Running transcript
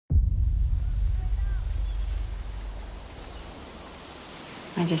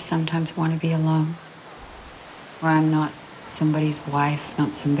I just sometimes want to be alone. Where I'm not somebody's wife,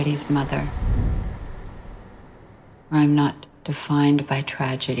 not somebody's mother. Where I'm not defined by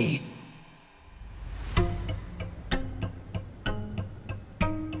tragedy.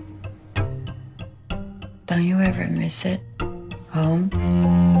 Don't you ever miss it? Home?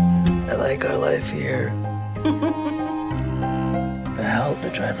 I like our life here. The help, the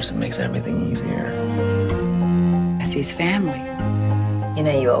drivers, it makes everything easier. It's his family. You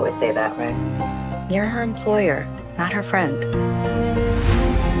know you always say that, right? You're her employer, not her friend.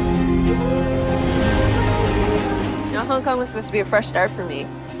 You know, Hong Kong was supposed to be a fresh start for me.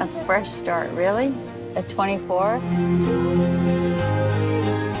 A fresh start, really? At 24? I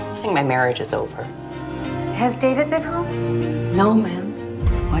think my marriage is over. Has David been home? No, ma'am.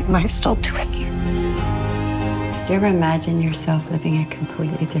 What am I still doing here? Do you ever imagine yourself living a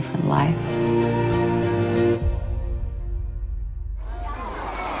completely different life?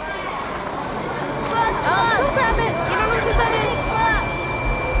 Don't grab it. You don't know whose that is.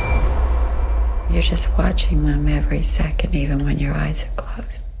 You're just watching them every second, even when your eyes are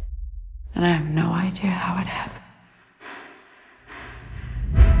closed. And I have no idea how it happened.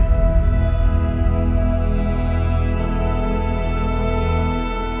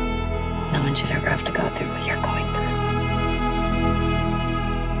 No one should ever have to go through what you're going through.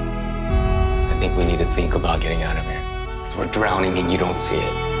 I think we need to think about getting out of here. Because we're drowning and you don't see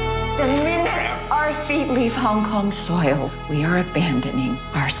it. The minute our feet leave Hong Kong soil, we are abandoning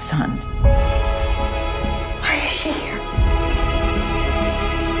our son. Why is she here?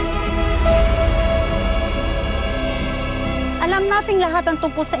 Alam nating lahat ang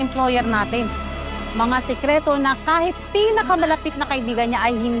tungkol sa employer natin. Mga sekreto na kahit pinakamalapit na kaibigan niya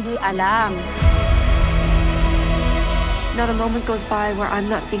ay hindi alam. Not a moment goes by where I'm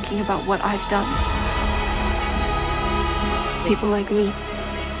not thinking about what I've done. People like me,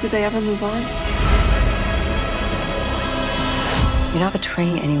 do they ever move on? You're not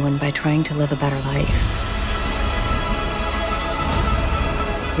betraying anyone by trying to live a better life.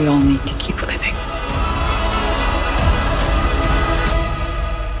 We all need to keep living.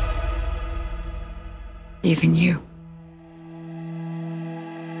 Even you.